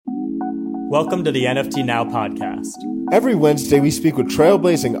Welcome to the NFT Now podcast. Every Wednesday, we speak with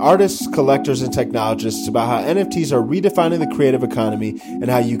trailblazing artists, collectors, and technologists about how NFTs are redefining the creative economy and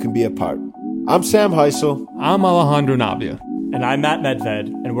how you can be a part. I'm Sam Heisel. I'm Alejandro Navia. And I'm Matt Medved,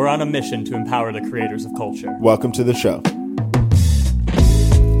 and we're on a mission to empower the creators of culture. Welcome to the show.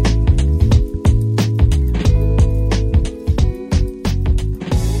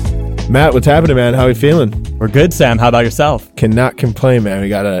 Matt, what's happening, man? How are we feeling? We're good, Sam. How about yourself? Cannot complain, man. We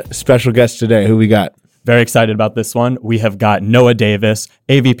got a special guest today. Who we got? Very excited about this one. We have got Noah Davis,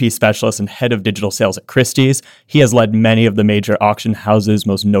 AVP Specialist and Head of Digital Sales at Christie's. He has led many of the major auction houses'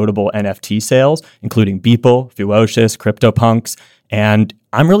 most notable NFT sales, including Beeple, Fuocious, CryptoPunks, and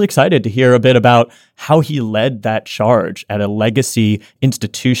I'm really excited to hear a bit about how he led that charge at a legacy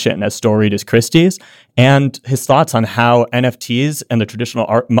institution as storied as Christie's, and his thoughts on how NFTs and the traditional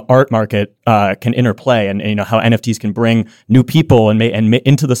art market can interplay, and how NFTs can bring new people and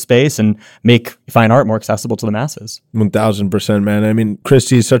into the space and make fine art more accessible to the masses. 1000%, man. I mean,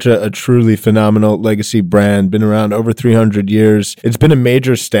 Christie is such a truly phenomenal legacy brand, been around over 300 years. It's been a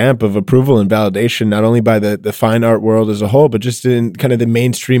major stamp of approval and validation, not only by the fine art world as a whole, but just in kind of the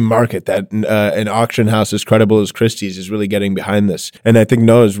mainstream market that an auction house as credible as Christie's is really getting behind this. And I think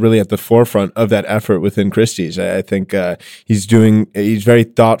Noah is really at the forefront of that effort within Christie's. I think he's very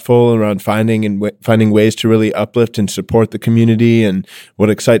thoughtful around finding ways to really uplift and support the community. And what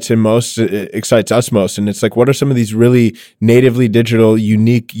excites him most, it excites us most. And it's like, what are some of these really natively digital,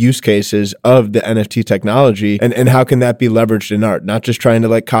 unique use cases of the NFT technology? And how can that be leveraged in art? Not just trying to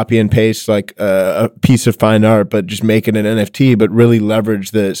like copy and paste like a piece of fine art, but just make it an NFT, but really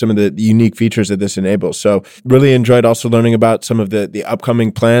leverage some of the unique features that this enables. So really enjoyed also learning about some of the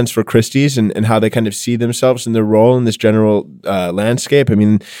upcoming plans for Christie's and how they kind of see themselves in their role in this general landscape. I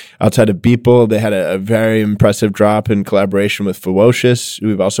mean, outside of Beeple, they had a very impressive drop in collaboration with Fuocious, who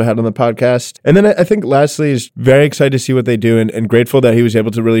we've also had on the podcast. And then I think lastly is very excited to see what they do and grateful that he was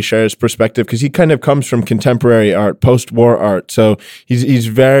able to really share his perspective, because he kind of comes from contemporary art, post-war art. So he's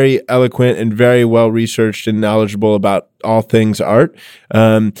very eloquent and very well researched and knowledgeable about all things art.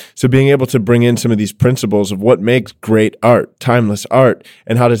 So being able to bring in some of these principles of what makes great art, timeless art,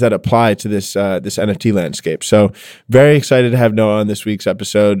 and how does that apply to this NFT landscape. So very excited to have Noah on this week's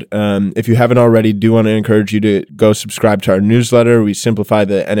episode. If you haven't already, do want to encourage you to go subscribe to our newsletter. We simplify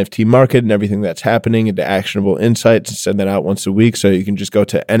the NFT market and everything that's happening into actionable insights and send that out once a week. So you can just go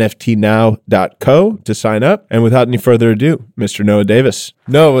to nftnow.co to sign up. And without any further ado, Mr. Noah Davis.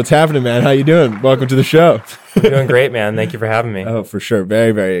 Noah, what's happening, man? How you doing? Welcome to the show. Doing great, man. Thank you for having me. Oh, for sure.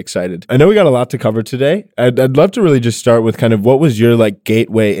 Very, very excited. I know we got a lot to cover today. I'd love to really just start with kind of what was your like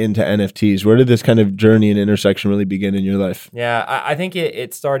gateway into NFTs? Where did this kind of journey and intersection really begin in your life? Yeah, I think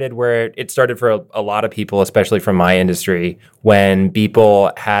it started where it started for a lot of people, especially from my industry, when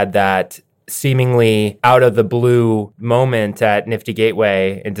Beeple had that seemingly out of the blue moment at Nifty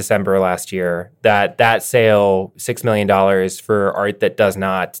Gateway in December last year, that sale, $6 million for art that does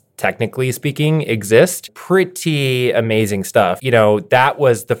not, technically speaking, exist. Pretty amazing stuff. That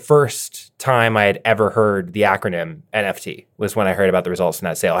was the first time I had ever heard the acronym NFT, was when I heard about the results in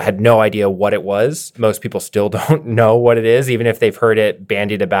that sale. I had no idea what it was. Most people still don't know what it is, even if they've heard it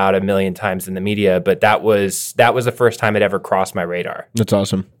bandied about a million times in the media. But that was the first time it ever crossed my radar. That's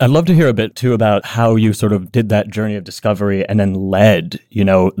awesome. I'd love to hear a bit too about how you sort of did that journey of discovery and then led,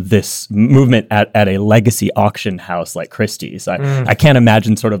 this movement at a legacy auction house like Christie's. I can't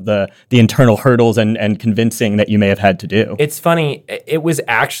imagine sort of the internal hurdles and convincing that you may have had to do. It's funny. It was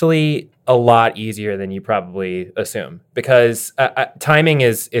actually a lot easier than you probably assume, because timing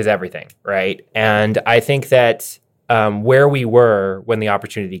is everything, right? And I think that where we were when the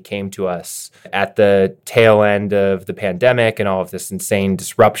opportunity came to us at the tail end of the pandemic and all of this insane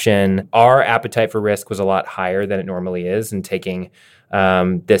disruption, our appetite for risk was a lot higher than it normally is, and taking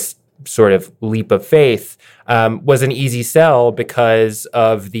this sort of leap of faith was an easy sell because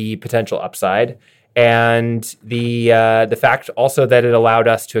of the potential upside. And the fact also that it allowed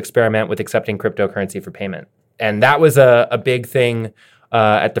us to experiment with accepting cryptocurrency for payment. And that was a big thing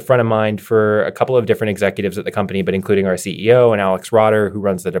at the front of mind for a couple of different executives at the company, but including our CEO and Alex Rotter, who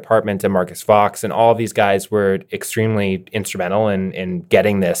runs the department, and Marcus Fox. And all of these guys were extremely instrumental in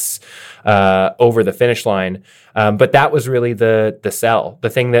getting this over the finish line. But that was really the sell. The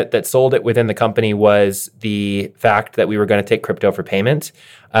thing that sold it within the company was the fact that we were going to take crypto for payment.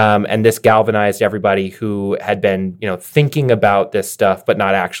 And this galvanized everybody who had been, thinking about this stuff, but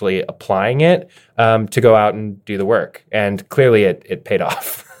not actually applying it, to go out and do the work. And clearly it paid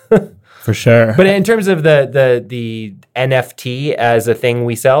off. For sure. But in terms of the NFT as a thing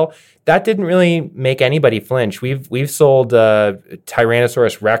we sell, that didn't really make anybody flinch. We've sold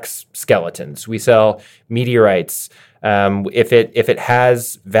Tyrannosaurus Rex skeletons. We sell meteorites. If it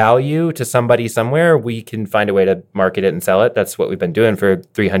has value to somebody somewhere, we can find a way to market it and sell it. That's what we've been doing for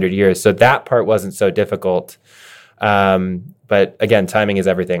 300 years. So that part wasn't so difficult. But again, timing is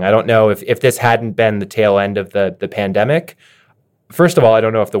everything. I don't know if this hadn't been the tail end of the pandemic. First of all, I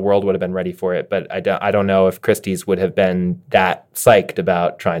don't know if the world would have been ready for it, but I don't know if Christie's would have been that psyched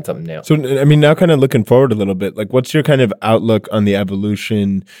about trying something new. So, I mean, now kind of looking forward a little bit, like what's your kind of outlook on the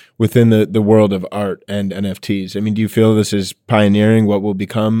evolution within the world of art and NFTs? I mean, do you feel this is pioneering what will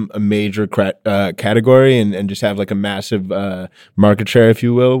become a major category and just have like a massive market share, if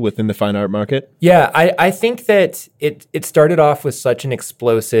you will, within the fine art market? Yeah, I think that it started off with such an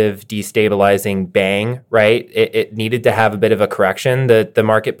explosive, destabilizing bang, right? It needed to have a bit of a correction. The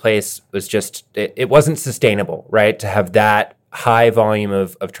marketplace was just, it wasn't sustainable, right? To have that high volume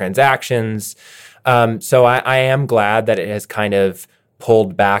of transactions. So I am glad that it has kind of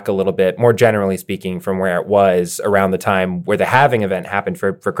pulled back a little bit, more generally speaking, from where it was around the time where the halving event happened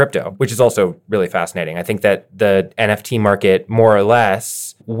for crypto, which is also really fascinating. I think that the NFT market, more or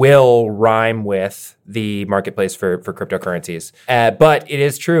less, will rhyme with the marketplace for cryptocurrencies. But it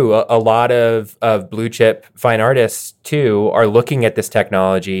is true, a lot of blue chip fine artists, too, are looking at this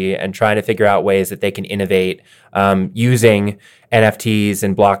technology and trying to figure out ways that they can innovate using NFTs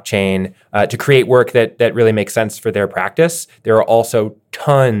and blockchain to create work that really makes sense for their practice. There are also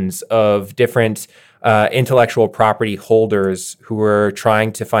tons of different intellectual property holders who are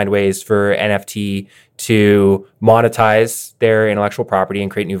trying to find ways for NFT to monetize their intellectual property and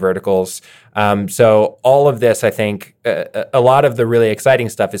create new verticals. So all of this, I think, a lot of the really exciting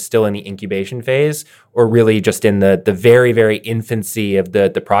stuff is still in the incubation phase, or really just in the very, very infancy of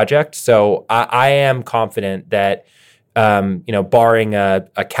the project. So I am confident that barring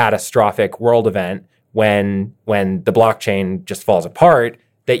a catastrophic world event when the blockchain just falls apart,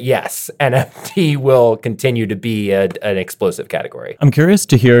 that yes, NFT will continue to be an explosive category. I'm curious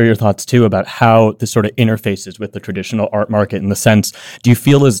to hear your thoughts too about how this sort of interfaces with the traditional art market, in the sense, do you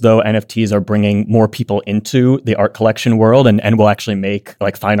feel as though NFTs are bringing more people into the art collection world and will actually make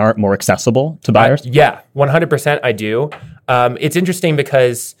like fine art more accessible to buyers? Yeah, 100% I do. It's interesting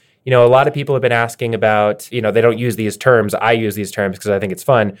because a lot of people have been asking about, they don't use these terms. I use these terms because I think it's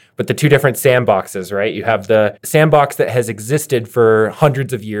fun. But the two different sandboxes, right? You have the sandbox that has existed for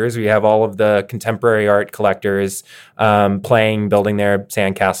hundreds of years. We have all of the contemporary art collectors playing, building their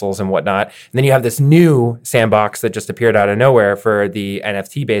sandcastles and whatnot. And then you have this new sandbox that just appeared out of nowhere for the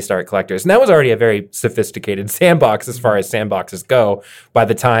NFT-based art collectors. And that was already a very sophisticated sandbox as far as sandboxes go by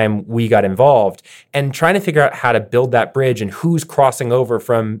the time we got involved. And trying to figure out how to build that bridge and who's crossing over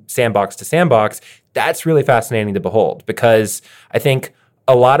from sandbox to sandbox, that's really fascinating to behold, because I think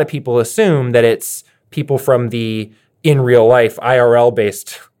a lot of people assume that it's people from the in real life IRL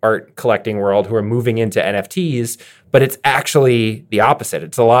based art collecting world who are moving into NFTs, but it's actually the opposite.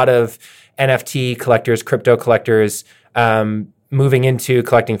 It's a lot of NFT collectors, crypto collectors moving into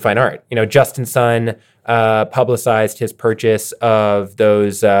collecting fine art. Justin Sun publicized his purchase of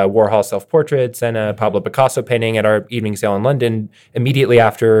those Warhol self-portraits and a Pablo Picasso painting at our evening sale in London immediately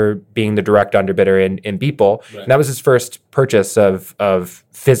after being the direct underbidder in Beeple. Right. And that was his first purchase of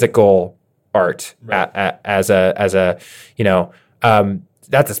physical art. Right. as a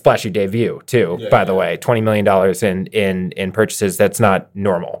that's a splashy debut too, by the way. $20 million in purchases, that's not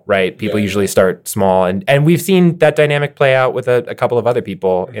normal, right? People usually start small. And we've seen that dynamic play out with a couple of other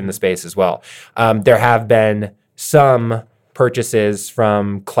people in the space as well. There have been some purchases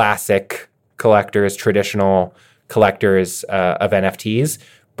from classic collectors, traditional collectors of NFTs,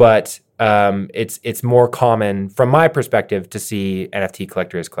 but it's more common, from my perspective, to see NFT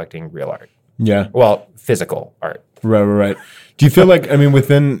collectors collecting real art. Yeah. Well, physical art. Right. Do you feel like,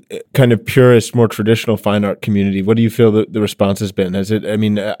 within kind of purist, more traditional fine art community, what do you feel the response has been?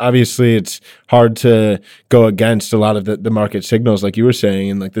 Obviously it's hard to go against a lot of the market signals, like you were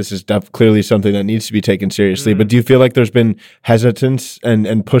saying, and like this is clearly something that needs to be taken seriously. But do you feel like there's been hesitance and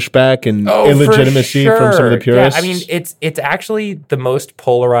pushback and illegitimacy from some of the purists? Yeah, it's actually the most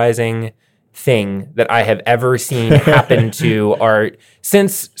polarizing thing that I have ever seen happen to art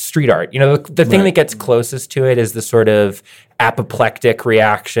since street art. The thing that gets closest to it is the sort of apoplectic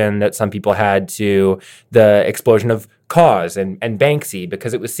reaction that some people had to the explosion of KAWS and Banksy,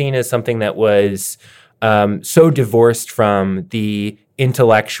 because it was seen as something that was so divorced from the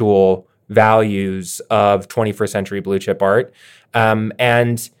intellectual values of 21st century blue chip art.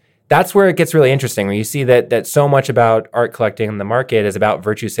 And that's where it gets really interesting, where you see that so much about art collecting in the market is about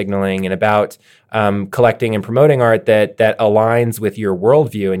virtue signaling and about collecting and promoting art that aligns with your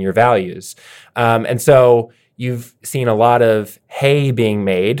worldview and your values. And so you've seen a lot of hay being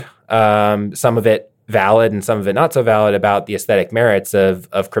made, some of it valid and some of it not so valid, about the aesthetic merits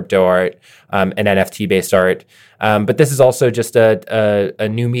of crypto art and NFT-based art. But this is also just a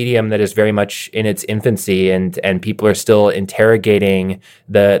new medium that is very much in its infancy, and people are still interrogating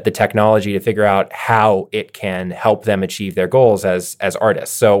the technology to figure out how it can help them achieve their goals as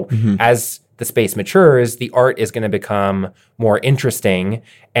artists. So as the space matures, the art is going to become more interesting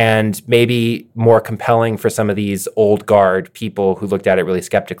and maybe more compelling for some of these old guard people who looked at it really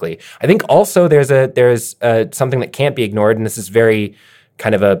skeptically. I think also there's something that can't be ignored, and this is very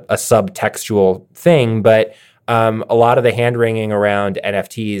kind of a subtextual thing, but a lot of the hand-wringing around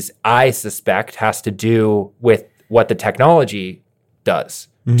NFTs, I suspect, has to do with what the technology does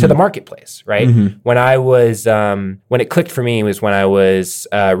to the marketplace, right? When I was, when it clicked for me was when I was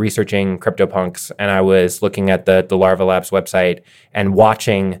researching CryptoPunks, and I was looking at the Larva Labs website and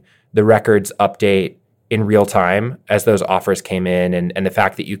watching the records update in real time as those offers came in, and the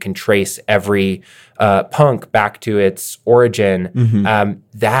fact that you can trace every punk back to its origin,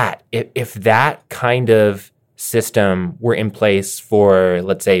 that if that kind of system were in place for,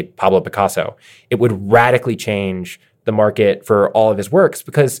 let's say, Pablo Picasso, it would radically change the market for all of his works,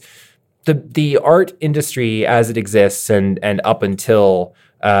 because the art industry as it exists and up until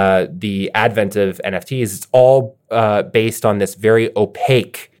the advent of NFTs, it's all based on this very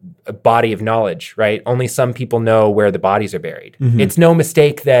opaque body of knowledge, right? Only some people know where the bodies are buried. It's no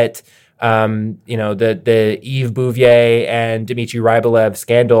mistake that the Yves Bouvier and Dmitry Rybolev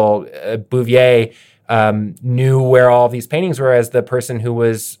scandal, Bouvier knew where all these paintings were as the person who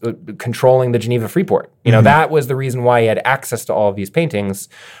was controlling the Geneva Freeport. That was the reason why he had access to all of these paintings.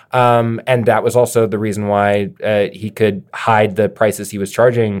 And that was also the reason why he could hide the prices he was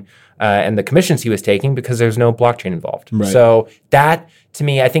charging and the commissions he was taking, because there's no blockchain involved. Right. So that, to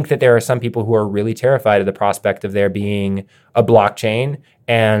me, I think that there are some people who are really terrified of the prospect of there being a blockchain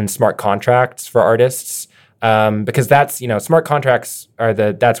and smart contracts for artists. Because that's, smart contracts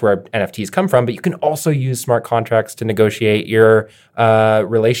that's where NFTs come from, but you can also use smart contracts to negotiate your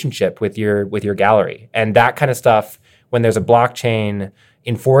relationship with your gallery. And that kind of stuff, when there's a blockchain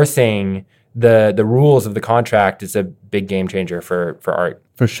enforcing the rules of the contract, is a big game changer for art.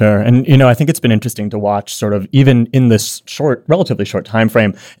 For sure. And, I think it's been interesting to watch, sort of, even in this relatively short time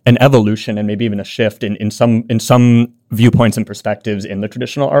frame, an evolution and maybe even a shift in some viewpoints and perspectives in the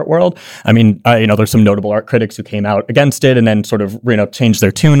traditional art world. I mean, there's some notable art critics who came out against it and then sort of, changed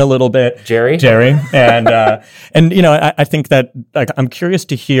their tune a little bit. Jerry. And, I think that, I'm curious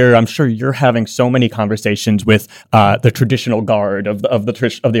to hear, I'm sure you're having so many conversations with the traditional guard of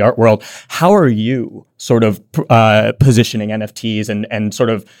the art world. How are you sort of positioning NFTs and sort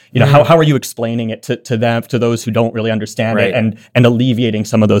of, how are you explaining it to them, to those who don't really understand it, and alleviating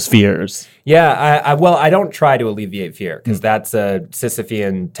some of those fears? Yeah, I don't try to alleviate fear, because that's a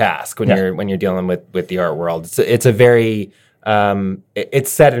Sisyphean task when you're dealing with the art world. It's a very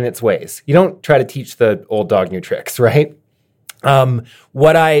it's set in its ways. You don't try to teach the old dog new tricks, right?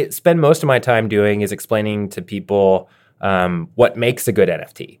 What I spend most of my time doing is explaining to people what makes a good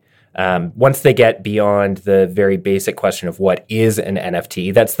NFT. Once they get beyond the very basic question of what is an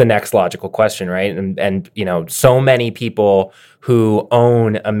NFT, that's the next logical question, right? And so many people who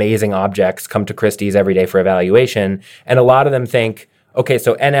own amazing objects come to Christie's every day for evaluation, and a lot of them think, okay,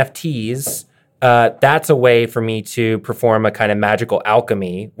 so NFTs, that's a way for me to perform a kind of magical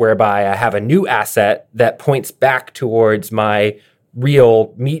alchemy whereby I have a new asset that points back towards my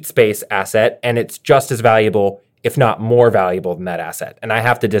real meat space asset, and it's just as valuable, if not more valuable than that asset. And I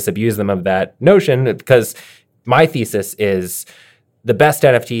have to disabuse them of that notion, because my thesis is the best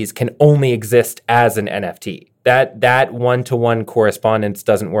NFTs can only exist as an NFT. That one-to-one correspondence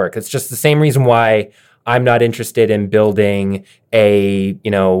doesn't work. It's just the same reason why I'm not interested in building a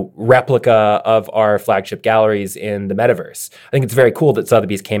replica of our flagship galleries in the metaverse. I think it's very cool that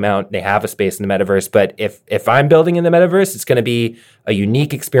Sotheby's came out. They have a space in the metaverse, but if I'm building in the metaverse, it's going to be a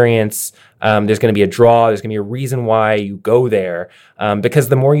unique experience. There's going to be a draw. There's going to be a reason why you go there, because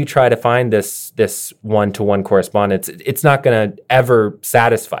the more you try to find this one-to-one correspondence, it's not going to ever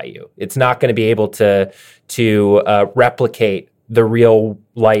satisfy you. It's not going to be able to replicate the real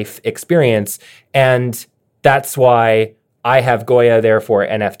life experience. And that's why I have Goya, therefore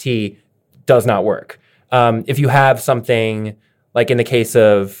NFT does not work. If you have something like in the case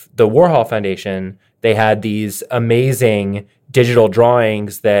of the Warhol Foundation, They had these amazing digital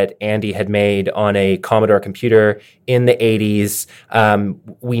drawings that Andy had made on a Commodore computer in the 80s.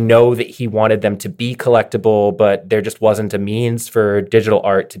 We know that he wanted them to be collectible, but there just wasn't a means for digital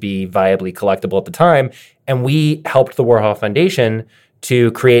art to be viably collectible at the time. And we helped the Warhol Foundation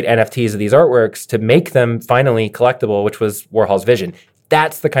to create NFTs of these artworks to make them finally collectible, which was Warhol's vision.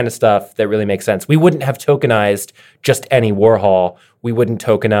 That's the kind of stuff that really makes sense. We wouldn't have tokenized just any Warhol. We wouldn't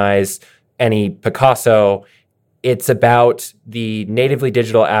tokenize any Picasso. It's about the natively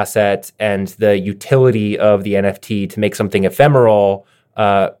digital asset and the utility of the NFT to make something ephemeral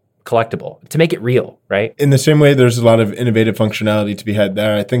collectible, to make it real, right? In the same way, there's a lot of innovative functionality to be had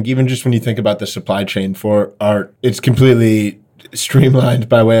there. I think even just when you think about the supply chain for art, it's completely streamlined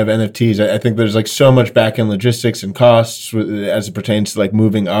by way of NFTs. I think there's like so much back-end logistics and costs as it pertains to like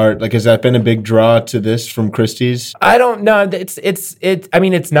moving art. Like, has that been a big draw to this from Christie's? I don't know. I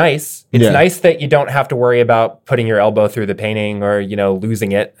mean, it's nice. It's nice that you don't have to worry about putting your elbow through the painting or,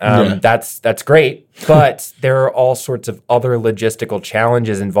 losing it. That's great. But there are all sorts of other logistical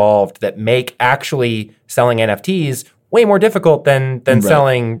challenges involved that make actually selling NFTs way more difficult than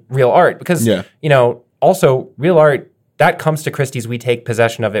selling real art. Because, also real art, that comes to Christie's. We take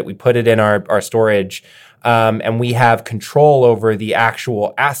possession of it. We put it in our storage, and we have control over the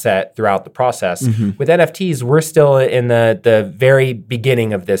actual asset throughout the process. Mm-hmm. With NFTs, we're still in the very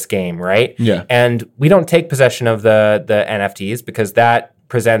beginning of this game, right? Yeah. And we don't take possession of the NFTs because that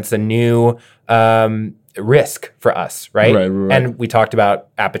presents a new risk for us, right? Right. And we talked about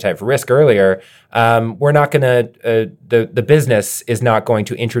appetite for risk earlier. We're not going to, the business is not going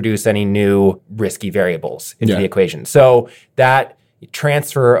to introduce any new risky variables into the equation. So that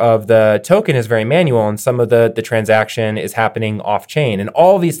transfer of the token is very manual, and some of the transaction is happening off chain. And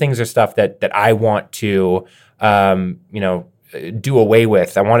all of these things are stuff that I want to, do away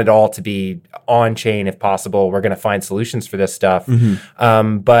with. I want it all to be on chain if possible. We're going to find solutions for this stuff.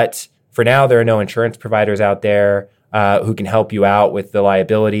 Mm-hmm. But for now, there are no insurance providers out there who can help you out with the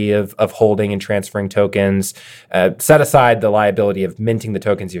liability of holding and transferring tokens. Set aside the liability of minting the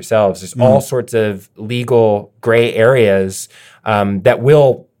tokens yourselves. There's all sorts of legal gray areas that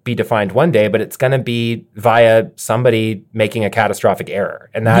will be defined one day, but it's going to be via somebody making a catastrophic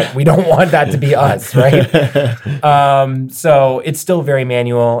error. And that we don't want that to be us, right? So it's still very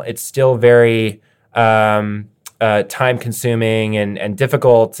manual. It's still very time-consuming and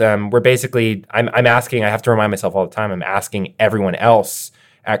difficult. We're basically, I'm asking, I have to remind myself all the time, I'm asking everyone else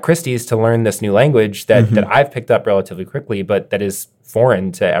at Christie's to learn this new language that I've picked up relatively quickly, but that is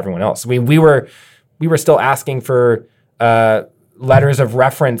foreign to everyone else. We were still asking for letters of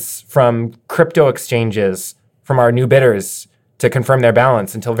reference from crypto exchanges from our new bidders to confirm their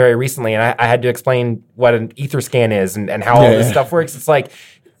balance until very recently. And I had to explain what an Etherscan is and how all this stuff works. It's like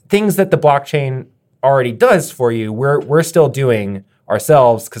things that the blockchain already does for you, we're still doing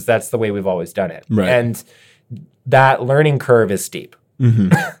ourselves because that's the way we've always done it. Right. And that learning curve is steep.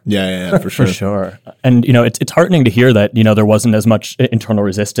 Mm-hmm. Yeah, for sure. For sure. And, it's heartening to hear that, there wasn't as much internal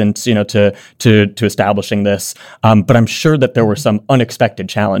resistance, to establishing this. But I'm sure that there were some unexpected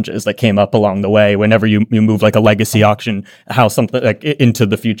challenges that came up along the way whenever you move like a legacy auction, how something like into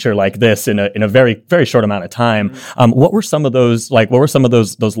the future like this in a very, very short amount of time. What were some of those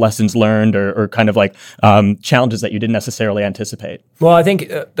those lessons learned or kind of like challenges that you didn't necessarily anticipate? Well, I think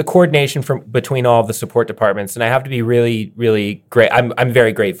the coordination between all of the support departments, and I have to be really, really great. I'm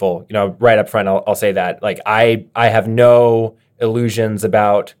very grateful, right up front, I'll say that. Like I have no illusions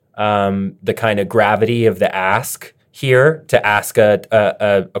about the kind of gravity of the ask here to ask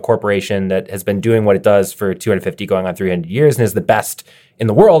a corporation that has been doing what it does for 250 going on 300 years and is the best in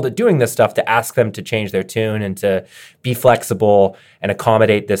the world at doing this stuff, to ask them to change their tune and to be flexible and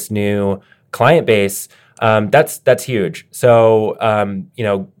accommodate this new client base. That's huge. So,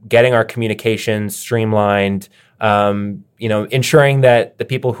 getting our communication streamlined, ensuring that the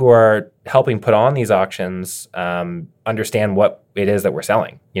people who are helping put on these auctions understand what it is that we're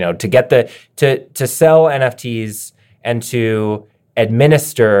selling. To get to sell NFTs and to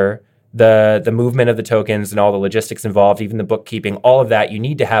administer the movement of the tokens and all the logistics involved, even the bookkeeping, all of that, you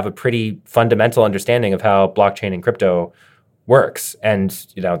need to have a pretty fundamental understanding of how blockchain and crypto works. And,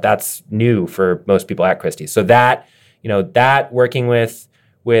 that's new for most people at Christie. So that working with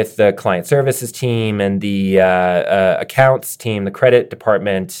the client services team and the accounts team, the credit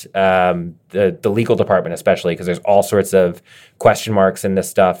department, the legal department especially, because there's all sorts of question marks in this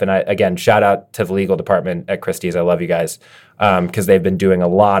stuff. And again, shout out to the legal department at Christie's. I love you guys because they've been doing a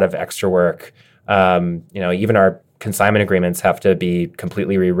lot of extra work. Even our consignment agreements have to be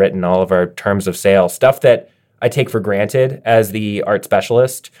completely rewritten, all of our terms of sale, stuff that I take for granted as the art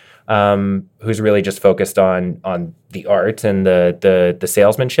specialist. who's really just focused on the art and the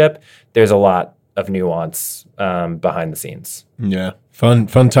salesmanship, there's a lot of nuance behind the scenes. Yeah. Fun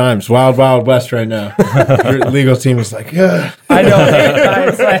times. Wild, wild west right now. Your legal team is like, yeah. I know.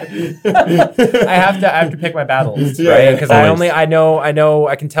 It's like, I have to pick my battles, right? Because I know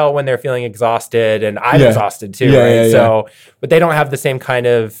I can tell when they're feeling exhausted, and I'm exhausted too, right? So, but they don't have the same kind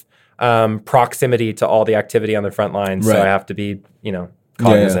of proximity to all the activity on the front lines. So I have to be,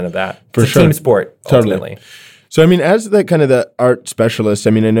 cognizant of that. It's a team sport, ultimately. So, I mean, as the kind of the art specialist,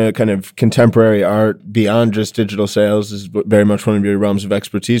 I mean, I know kind of contemporary art beyond just digital sales is very much one of your realms of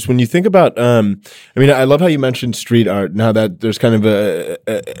expertise. When you think about, I mean, I love how you mentioned street art and how that there's kind of a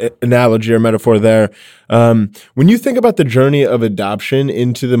analogy or metaphor there. When you think about the journey of adoption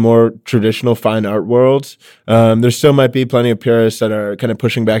into the more traditional fine art world, there still might be plenty of purists that are kind of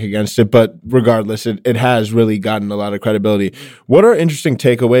pushing back against it, but regardless, it has really gotten a lot of credibility. What are interesting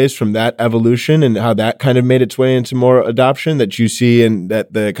takeaways from that evolution and how that kind of made its way into more adoption that you see and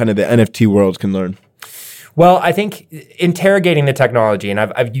that the kind of the NFT world can learn? Well, I think interrogating the technology, and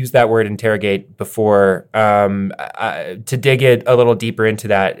I've used that word interrogate before, to dig it a little deeper into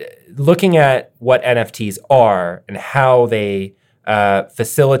that, looking at what NFTs are and how they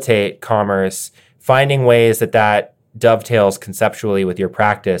facilitate commerce, finding ways that dovetails conceptually with your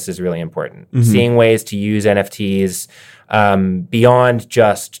practice is really important. Mm-hmm. Seeing ways to use NFTs beyond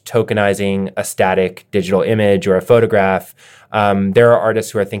just tokenizing a static digital image or a photograph. There are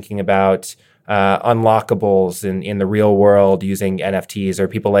artists who are thinking about unlockables in the real world using NFTs, or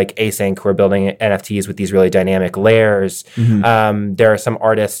people like Async who are building NFTs with these really dynamic layers. Mm-hmm. There are some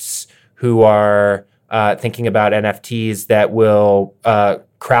artists who are thinking about NFTs that will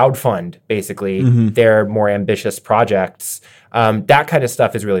crowdfund, basically, mm-hmm. their more ambitious projects. That kind of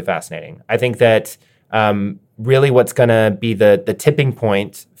stuff is really fascinating. I think that really what's going to be the tipping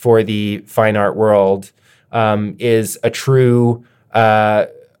point for the fine art world is a true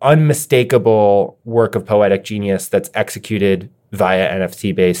unmistakable work of poetic genius that's executed via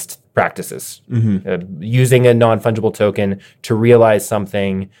NFT-based practices, mm-hmm. Using a non-fungible token to realize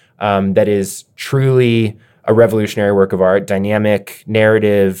something that is truly a revolutionary work of art, dynamic,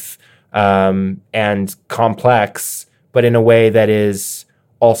 narrative, and complex, but in a way that is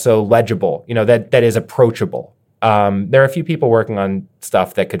also legible, that is approachable. There are a few people working on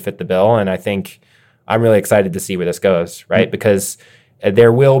stuff that could fit the bill, and I think I'm really excited to see where this goes, right? Mm-hmm. Because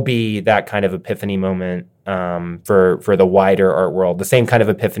there will be that kind of epiphany moment for the wider art world, the same kind of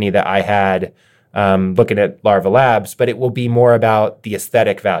epiphany that I had looking at Larva Labs, but it will be more about the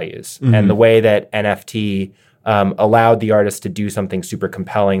aesthetic values, mm-hmm. and the way that NFT allowed the artist to do something super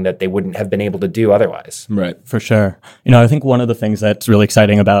compelling that they wouldn't have been able to do otherwise. Right, for sure. I think one of the things that's really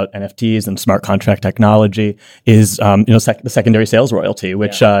exciting about NFTs and smart contract technology is, the secondary sales royalty,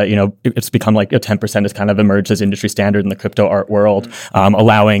 which, it's become like 10% has kind of emerged as industry standard in the crypto art world, mm-hmm.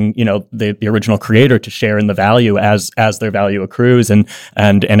 Allowing, the original creator to share in the value as their value accrues and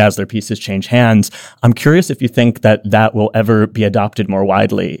as their pieces change hands. I'm curious if you think that will ever be adopted more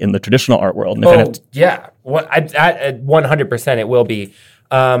widely in the traditional art world. And yeah. Well, at 100% it will be.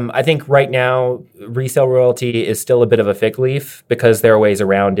 I think right now resale royalty is still a bit of a fig leaf because there are ways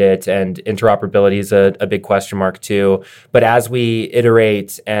around it, and interoperability is a big question mark too. But as we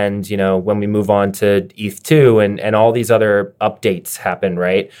iterate and when we move on to ETH2 and all these other updates happen,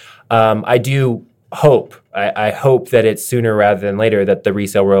 right? I do hope. I hope that it's sooner rather than later that the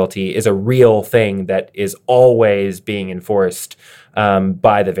resale royalty is a real thing that is always being enforced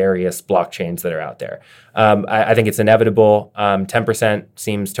by the various blockchains that are out there. I think it's inevitable. 10%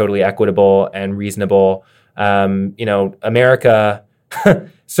 seems totally equitable and reasonable. America,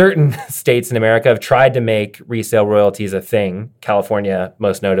 certain states in America have tried to make resale royalties a thing, California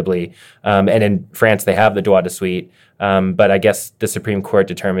most notably, and in France they have the droit de suite. But I guess the Supreme Court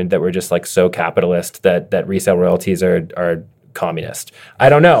determined that we're just like so capitalist that resale royalties are communist. I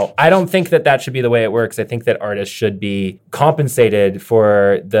don't know. I don't think that should be the way it works. I think that artists should be compensated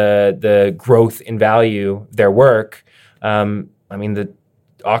for the growth in value of their work. The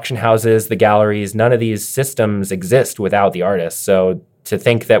auction houses, the galleries, none of these systems exist without the artists. So to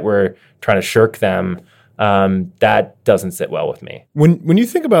think that we're trying to shirk them, that doesn't sit well with me. When you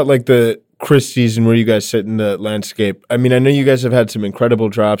think about like the Christie's and where you guys sit in the landscape, I mean, I know you guys have had some incredible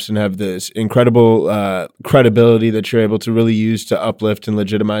drops and have this incredible credibility that you're able to really use to uplift and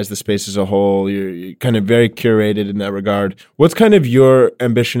legitimize the space as a whole. You're kind of very curated in that regard. What's kind of your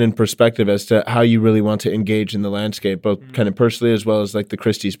ambition and perspective as to how you really want to engage in the landscape, both kind of personally as well as like the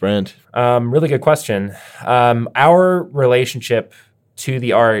Christie's brand? Really good question. Our relationship to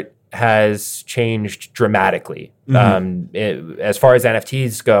the art has changed dramatically. As far as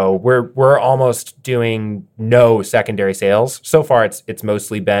NFTs go, we're almost doing no secondary sales. So far, it's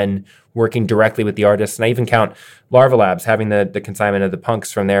mostly been working directly with the artists. And I even count Larva Labs having the consignment of the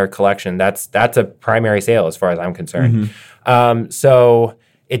punks from their collection. That's a primary sale as far as I'm concerned. So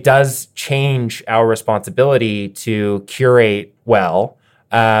it does change our responsibility to curate well,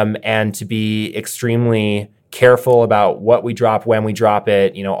 and to be extremely careful about what we drop, when we drop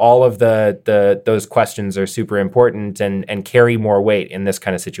it. All of those questions are super important and carry more weight in this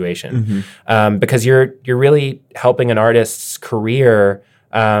kind of situation, because you're really helping an artist's career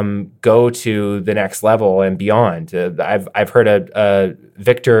go to the next level and beyond. I've heard a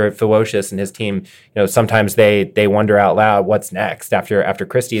Victor Fewocious and his team. Sometimes they wonder out loud what's next after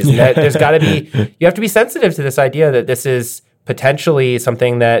Christie's. And there's got to be, you have to be sensitive to this idea that this is potentially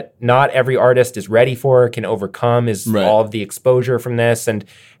something that not every artist is ready for, can overcome, is all of the exposure from this, and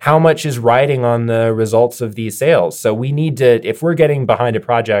how much is riding on the results of these sales. So we need to, if we're getting behind a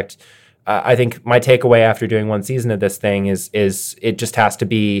project, I think my takeaway after doing one season of this thing is it just has to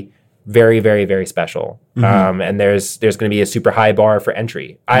be very, very, very special. And there's going to be a super high bar for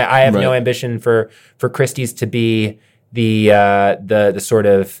entry. I have no ambition for Christie's to be the sort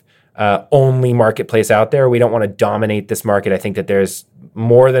of only marketplace out there. We don't want to dominate this market. I think that there's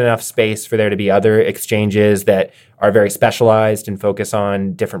more than enough space for there to be other exchanges that are very specialized and focus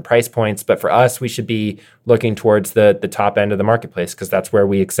on different price points. But for us, we should be looking towards the top end of the marketplace, because that's where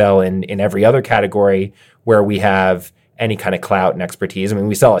we excel in every other category where we have any kind of clout and expertise. I mean,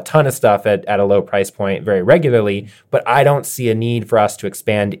 we sell a ton of stuff at a low price point very regularly, but I don't see a need for us to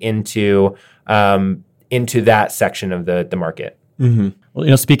expand into that section of the market.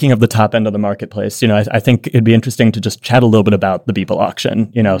 Well, speaking of the top end of the marketplace, I think it'd be interesting to just chat a little bit about the Beeple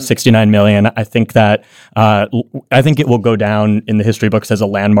auction. 69 million. I think that it will go down in the history books as a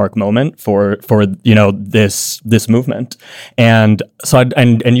landmark moment for this movement. And so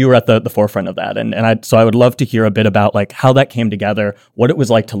and you were at the forefront of that. So I would love to hear a bit about like how that came together, what it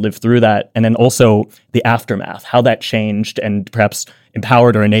was like to live through that, and then also the aftermath, how that changed and perhaps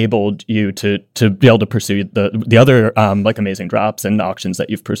empowered or enabled you to be able to pursue the other like amazing drops and auctions that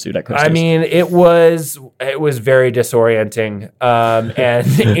you've pursued at Christie's. I mean, it was very disorienting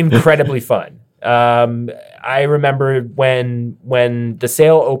and incredibly fun. I remember when the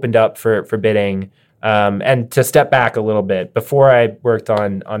sale opened up for bidding, and to step back a little bit, before I worked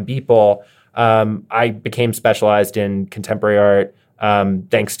on Beeple, I became specialized in contemporary art.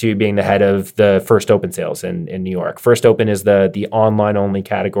 Thanks to being the head of the First Open sales in New York. First Open is the online-only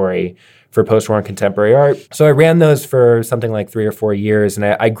category for post-war and contemporary art. So I ran those for something like 3 or 4 years, and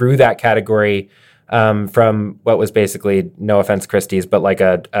I grew that category from what was basically, no offense, Christie's, but like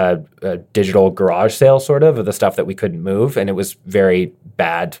a digital garage sale sort of the stuff that we couldn't move, and it was very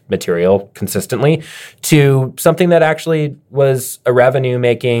bad material consistently, to something that actually was a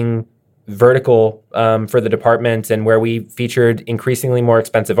revenue-making vertical for the department, and where we featured increasingly more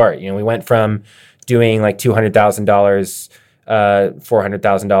expensive art. We went from doing like $200,000,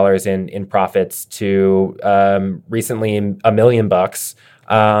 $400,000 in profits to recently $1 million,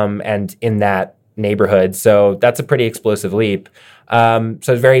 and in that neighborhood. So that's a pretty explosive leap. So I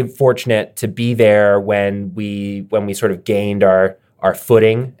was very fortunate to be there when we sort of gained our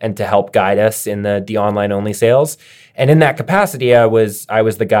footing and to help guide us in the online only sales. And in that capacity, I was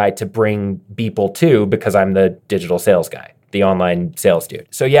the guy to bring Beeple to, because I'm the digital sales guy, the online sales dude.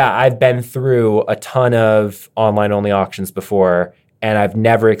 So yeah, I've been through a ton of online only auctions before, and I've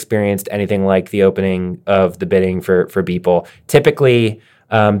never experienced anything like the opening of the bidding for Beeple. Typically,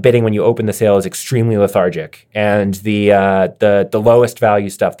 bidding when you open the sale is extremely lethargic, and the lowest value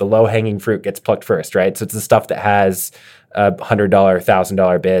stuff, the low hanging fruit, gets plucked first, right? So it's the stuff that has $100,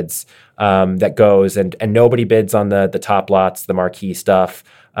 $1,000 bids that goes, and nobody bids on the top lots, the marquee stuff,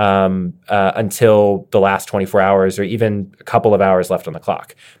 until the last 24 hours or even a couple of hours left on the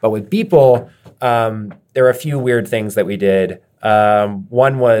clock. But with Beeple, there were a few weird things that we did.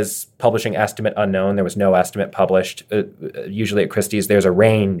 One was publishing estimate unknown. There was no estimate published. Usually at Christie's, there's a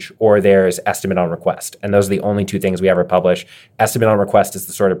range or there's estimate on request. And those are the only two things we ever publish. Estimate on request is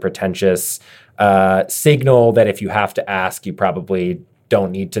the sort of pretentious signal that if you have to ask, you probably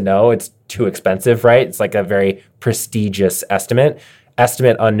don't need to know. It's too expensive, right? It's like a very prestigious estimate.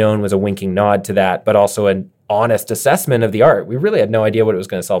 Estimate unknown was a winking nod to that, but also an honest assessment of the art. We really had no idea what it was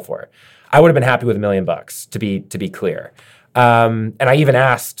going to sell for. I would have been happy with $1 million, to be clear. And I even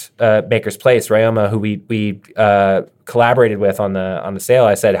asked Maker's Place, Ryoma, who we collaborated with on the sale.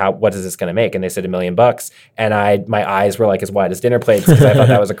 I said, what is this going to make? And they said $1 million. And my eyes were like as wide as dinner plates, because I thought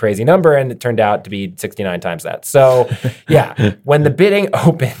that was a crazy number, and it turned out to be 69 times that. So yeah, when the bidding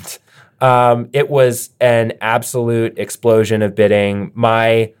opened, It was an absolute explosion of bidding.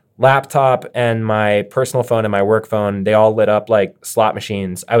 My laptop and my personal phone and my work phone, they all lit up like slot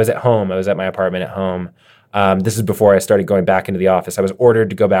machines. I was at home. I was at my apartment at home. This is before I started going back into the office. I was ordered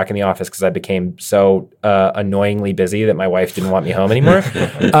to go back in the office because I became so annoyingly busy that my wife didn't want me home anymore.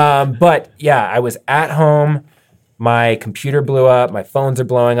 But yeah, I was at home. My computer blew up. My phones are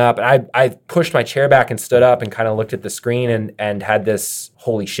blowing up. And I pushed my chair back and stood up and kind of looked at the screen and had this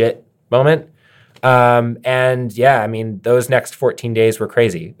holy shit moment. And yeah, I mean, those next 14 days were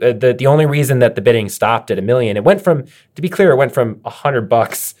crazy. The only reason that the bidding stopped at $1 million, it went from, to be clear, it went from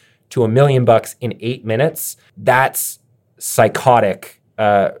 $100 to $1 million in 8 minutes. That's psychotic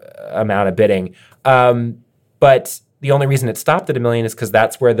amount of bidding. But the only reason it stopped at $1 million is because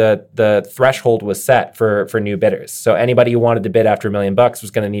that's where the threshold was set for new bidders. So anybody who wanted to bid after $1 million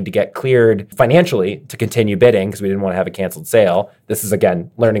was going to need to get cleared financially to continue bidding because we didn't want to have a canceled sale. This is, again,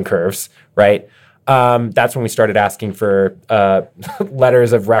 learning curves, right? That's when we started asking for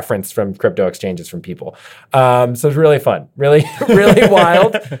letters of reference from crypto exchanges from people. So it was really fun, really, really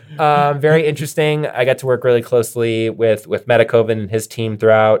wild, very interesting. I got to work really closely with Metakoven and his team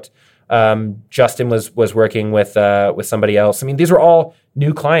throughout. Justin was working with somebody else. I mean, these were all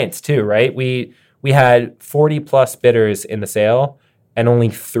new clients too, right? We had 40 plus bidders in the sale, and only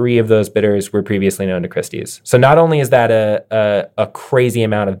 3 of those bidders were previously known to Christie's. So not only is that a crazy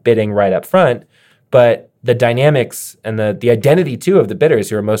amount of bidding right up front, but the dynamics and the identity too of the bidders,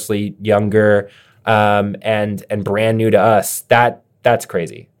 who are mostly younger and brand new to us, that's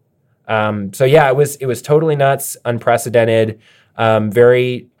crazy. So yeah, it was totally nuts, unprecedented,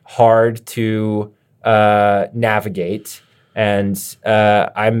 very hard to navigate, and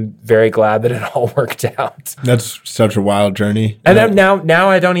I'm very glad that it all worked out. That's such a wild journey. And then now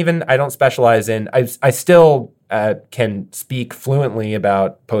I don't specialize in. I still can speak fluently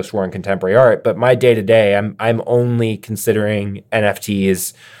about post-war and contemporary art, but my day-to-day, I'm only considering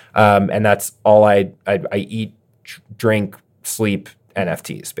NFTs, and that's all I eat, drink, sleep,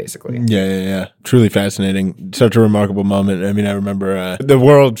 NFTs, basically. Yeah. Truly fascinating. Such a remarkable moment. I mean, I remember the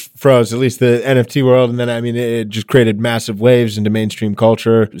world froze, at least the NFT world, and then, I mean, it just created massive waves into mainstream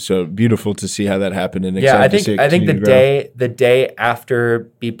culture. So beautiful to see how that happened. And yeah, I think the day after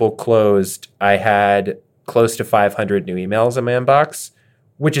Beeple closed, I had close to 500 new emails in my inbox,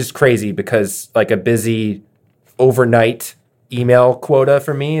 which is crazy because like a busy overnight email quota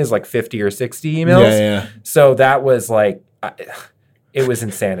for me is like 50 or 60 emails. Yeah. So that was like... it was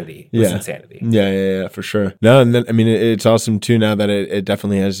insanity. It was insanity. Yeah, for sure. No, and then, I mean, it's awesome too now that it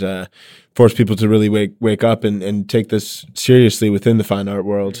definitely has forced people to really wake up and take this seriously within the fine art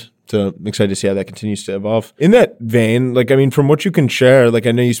world. So I'm excited to see how that continues to evolve. In that vein, like, I mean, from what you can share, like,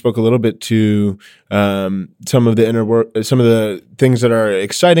 I know you spoke a little bit to some of the inner work, some of the things that are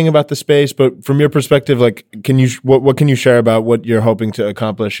exciting about the space, but from your perspective, like, what can you share about what you're hoping to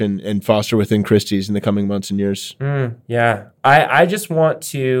accomplish and foster within Christie's in the coming months and years? Yeah, I just want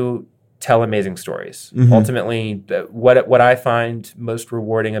to tell amazing stories. Mm-hmm. Ultimately, what I find most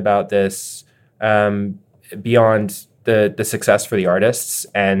rewarding about this, beyond the success for the artists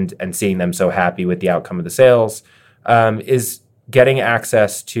and seeing them so happy with the outcome of the sales, is getting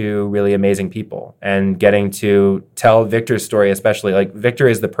access to really amazing people and getting to tell Victor's story, especially. Like, Victor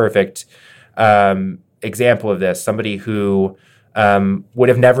is the perfect example of this. Somebody who would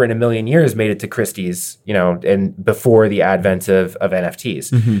have never in a million years made it to Christie's, and before the advent of NFTs.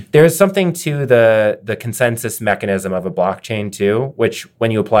 Mm-hmm. There's something to the consensus mechanism of a blockchain too, which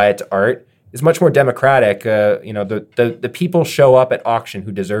when you apply it to art is much more democratic. The people show up at auction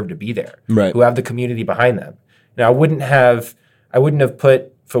who deserve to be there, right, who have the community behind them. Now, I wouldn't have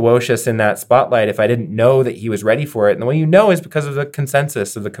put Fewocious in that spotlight if I didn't know that he was ready for it. And the way you know is because of the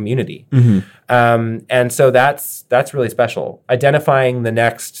consensus of the community. Mm-hmm. And so that's really special. Identifying the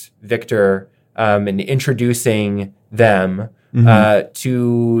next Victor and introducing them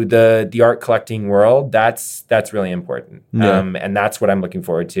to the art collecting world, that's really important. Yeah. And that's what I'm looking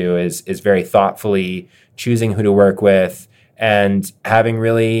forward to is very thoughtfully choosing who to work with and having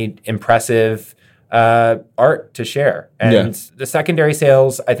really impressive art to share. And the secondary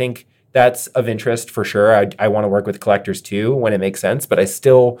sales, I think that's of interest for sure. I want to work with collectors too when it makes sense, but I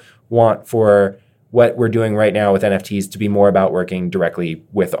still want for what we're doing right now with NFTs to be more about working directly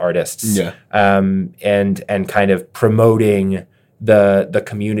with artists, and kind of promoting the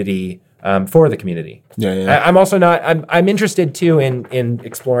community for the community. I'm also I'm interested too in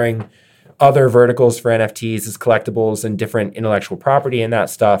exploring other verticals for NFTs as collectibles and different intellectual property and that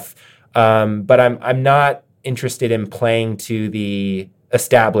stuff. But I'm not interested in playing to the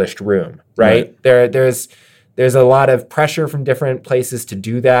established room, right? There's there's a lot of pressure from different places to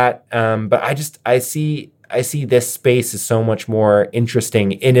do that. But I see this space as so much more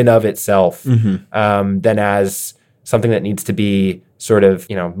interesting in and of itself than as something that needs to be sort of,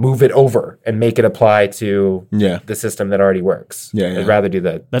 move it over and make it apply to the system that already works. I'd rather do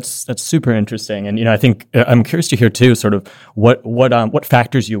that. That's super interesting. And, I think I'm curious to hear too, sort of what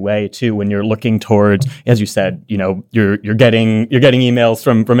factors you weigh too, when you're looking towards, as you said, you're getting emails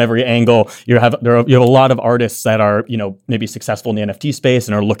from every angle. You have a lot of artists that are, maybe successful in the NFT space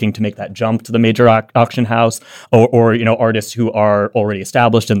and are looking to make that jump to the major auction house, or artists who are already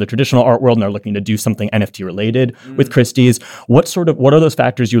established in the traditional art world and are looking to do something NFT related with Christie's. What are those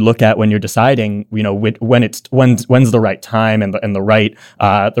factors you look at when you're deciding, when's the right time and the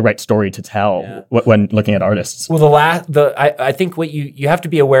right story to tell when looking at artists? Well, I think what you have to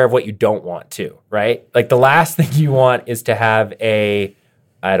be aware of what you don't want to, right? Like the last thing you want is to have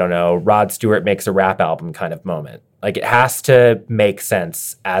Rod Stewart makes a rap album kind of moment. Like it has to make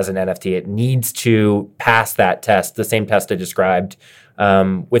sense as an NFT. It needs to pass that test, the same test I described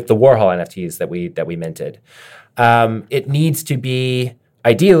with the Warhol NFTs that we minted. It needs to be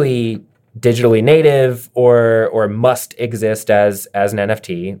ideally digitally native or must exist as an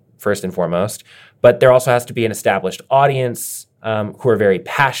NFT first and foremost. But there also has to be an established audience who are very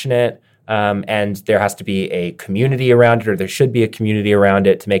passionate, and there has to be a community around it, or there should be a community around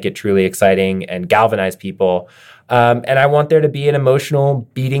it to make it truly exciting and galvanize people. And I want there to be an emotional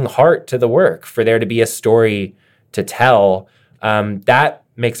beating heart to the work, for there to be a story to tell. That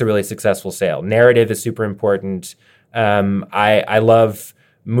makes a really successful sale. Narrative is super important. I love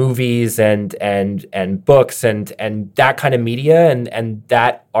movies and books and that kind of media and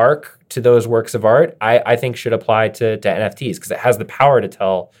that arc to those works of art, I think should apply to NFTs because it has the power to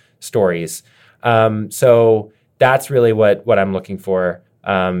tell stories. So that's really what I'm looking for,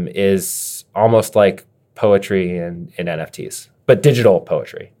 is almost like poetry in NFTs, but digital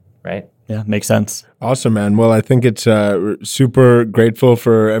poetry, right? Yeah, makes sense. Awesome, man. Well, I think it's super grateful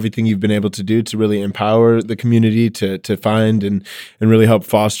for everything you've been able to do to really empower the community to find and really help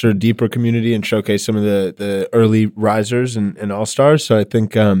foster deeper community and showcase some of the early risers and all-stars. So I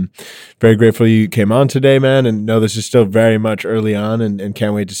think very grateful you came on today, man, and know this is still very much early on and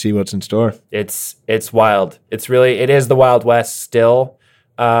can't wait to see what's in store. It's wild. It is the Wild West still.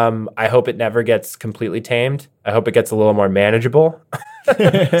 I hope it never gets completely tamed. I hope it gets a little more manageable. Same.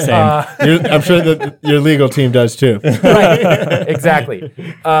 I'm sure that your legal team does too. Right, exactly.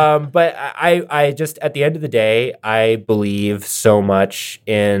 But I just, at the end of the day, I believe so much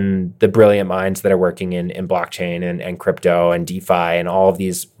in the brilliant minds that are working in blockchain and crypto and DeFi and all of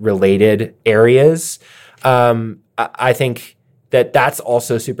these related areas. I think that's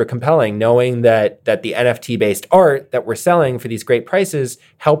also super compelling, knowing that the NFT-based art that we're selling for these great prices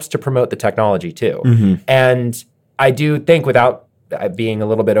helps to promote the technology too. Mm-hmm. And I do think, without being a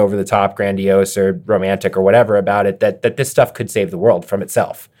little bit over the top, grandiose or romantic or whatever about it, that this stuff could save the world from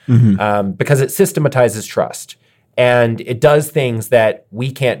itself, because it systematizes trust and it does things that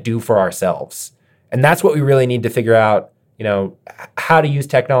we can't do for ourselves. And that's what we really need to figure out, how to use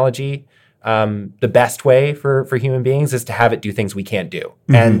technology. The best way for human beings is to have it do things we can't do.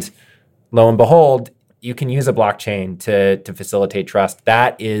 Mm-hmm. And lo and behold, you can use a blockchain to facilitate trust.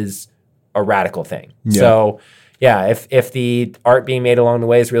 That is a radical thing. Yeah. So yeah, if the art being made along the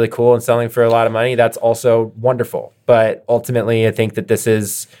way is really cool and selling for a lot of money, that's also wonderful. But ultimately, I think that this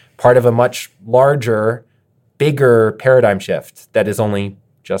is part of a much larger, bigger paradigm shift that has only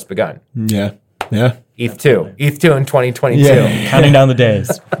just begun. Yeah. Yeah. ETH 2 in 2022. Yeah. Counting down the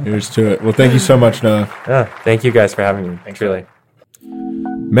days. Here's to it. Well, thank you so much, Noah. Thank you guys for having me. Thanks, truly.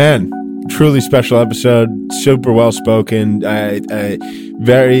 Man, truly special episode. Super well spoken.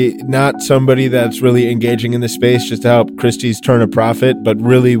 Very not somebody that's really engaging in the space just to help Christie's turn a profit, but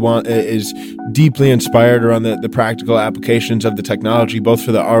really is deeply inspired around the practical applications of the technology, both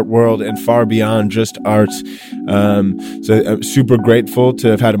for the art world and far beyond just art. So I'm super grateful to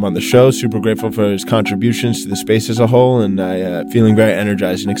have had him on the show. Super grateful for his contributions to the space as a whole, and feeling very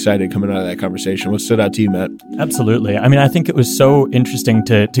energized and excited coming out of that conversation. What stood out to you, Matt? Absolutely. I mean, I think it was so interesting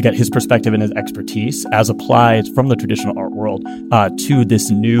to get his perspective and his expertise as applied from the traditional art world to this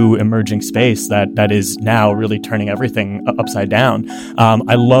new emerging space that is now really turning everything upside down.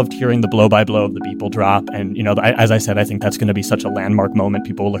 I loved hearing the blow-by-blow of the Beeple drop. And, as I said, I think that's going to be such a landmark moment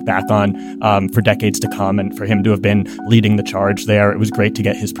people will look back on for decades to come. And for him to have been leading the charge there, it was great to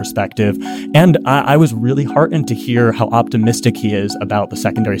get his perspective. And I was really heartened to hear how optimistic he is about the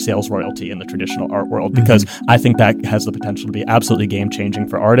secondary sales royalty in the traditional art world, because I think that has the potential to be absolutely game-changing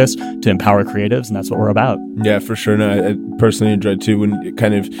for artists, to empower creatives, and that's what we're about. Yeah, for sure. No, I personally enjoyed too. and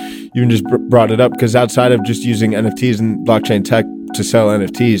kind of even just brought it up, because outside of just using NFTs and blockchain tech to sell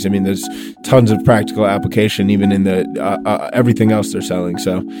NFTs, I mean, there's tons of practical application even in the everything else they're selling.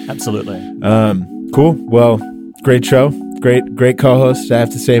 So absolutely. Cool. Well, great show. Great co-host, I have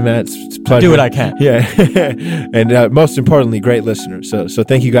to say, Matt. It's a pleasure. I do what I can. Yeah. And most importantly, great listeners. So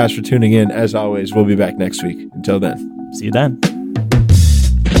thank you guys for tuning in. As always, we'll be back next week. Until then. See you then.